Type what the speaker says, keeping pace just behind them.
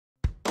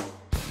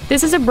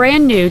This is a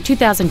brand new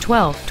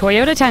 2012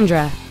 Toyota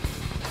Tundra.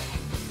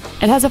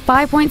 It has a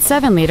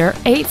 5.7-liter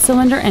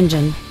 8-cylinder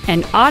engine,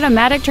 an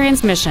automatic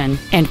transmission,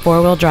 and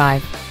 4-wheel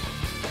drive.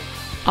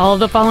 All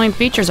of the following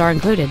features are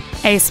included: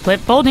 a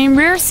split folding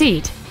rear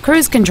seat,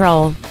 cruise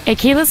control, a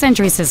keyless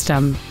entry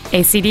system,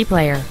 a CD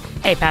player,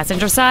 a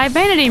passenger side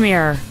vanity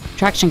mirror,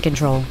 traction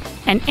control,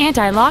 an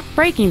anti-lock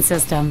braking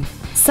system,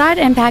 side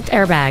impact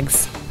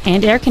airbags,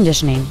 and air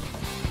conditioning.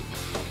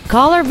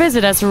 Call or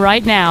visit us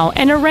right now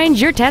and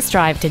arrange your test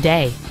drive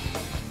today.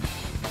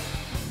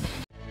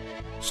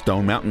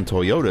 Stone Mountain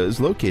Toyota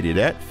is located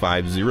at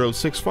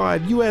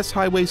 5065 US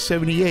Highway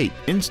 78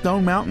 in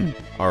Stone Mountain.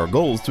 Our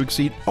goal is to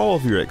exceed all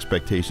of your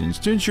expectations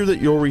to ensure that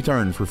you'll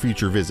return for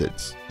future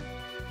visits.